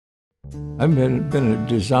I've been a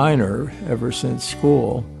designer ever since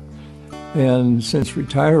school, and since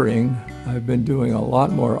retiring, I've been doing a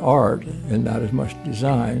lot more art and not as much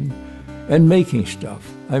design, and making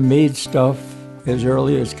stuff. I made stuff as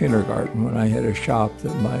early as kindergarten when I had a shop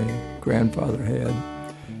that my grandfather had,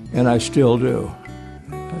 and I still do.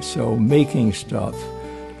 So making stuff.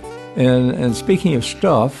 And speaking of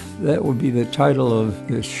stuff, that would be the title of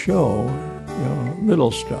this show,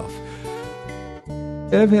 Little Stuff.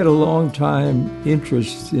 I've had a long time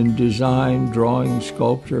interest in design, drawing,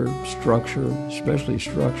 sculpture, structure, especially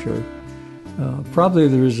structure. Probably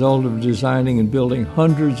the result of designing and building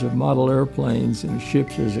hundreds of model airplanes and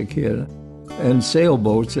ships as a kid, and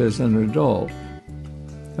sailboats as an adult.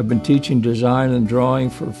 I've been teaching design and drawing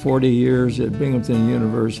for 40 years at Binghamton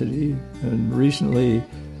University, and recently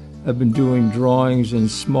I've been doing drawings and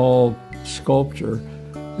small sculpture,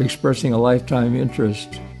 expressing a lifetime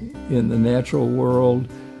interest in the natural world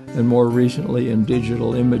and more recently in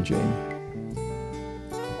digital imaging.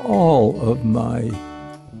 All of my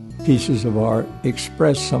pieces of art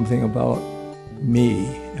express something about me,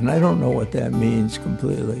 and I don't know what that means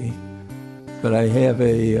completely, but I have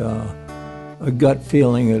a gut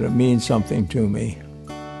feeling that it means something to me.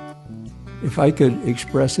 If I could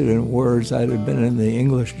express it in words, I'd have been in the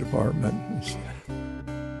English department.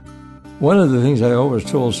 One of the things I always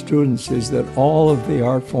told students is that all of the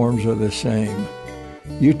art forms are the same.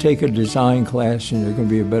 You take a design class and you're going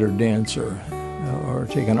to be a better dancer, or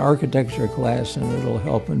take an architecture class and it'll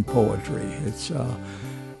help in poetry. It's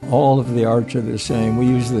all of the arts are the same. We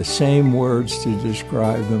use the same words to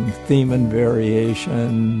describe them: theme and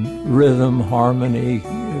variation, rhythm, harmony,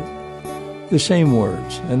 the same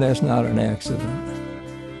words, and that's not an accident.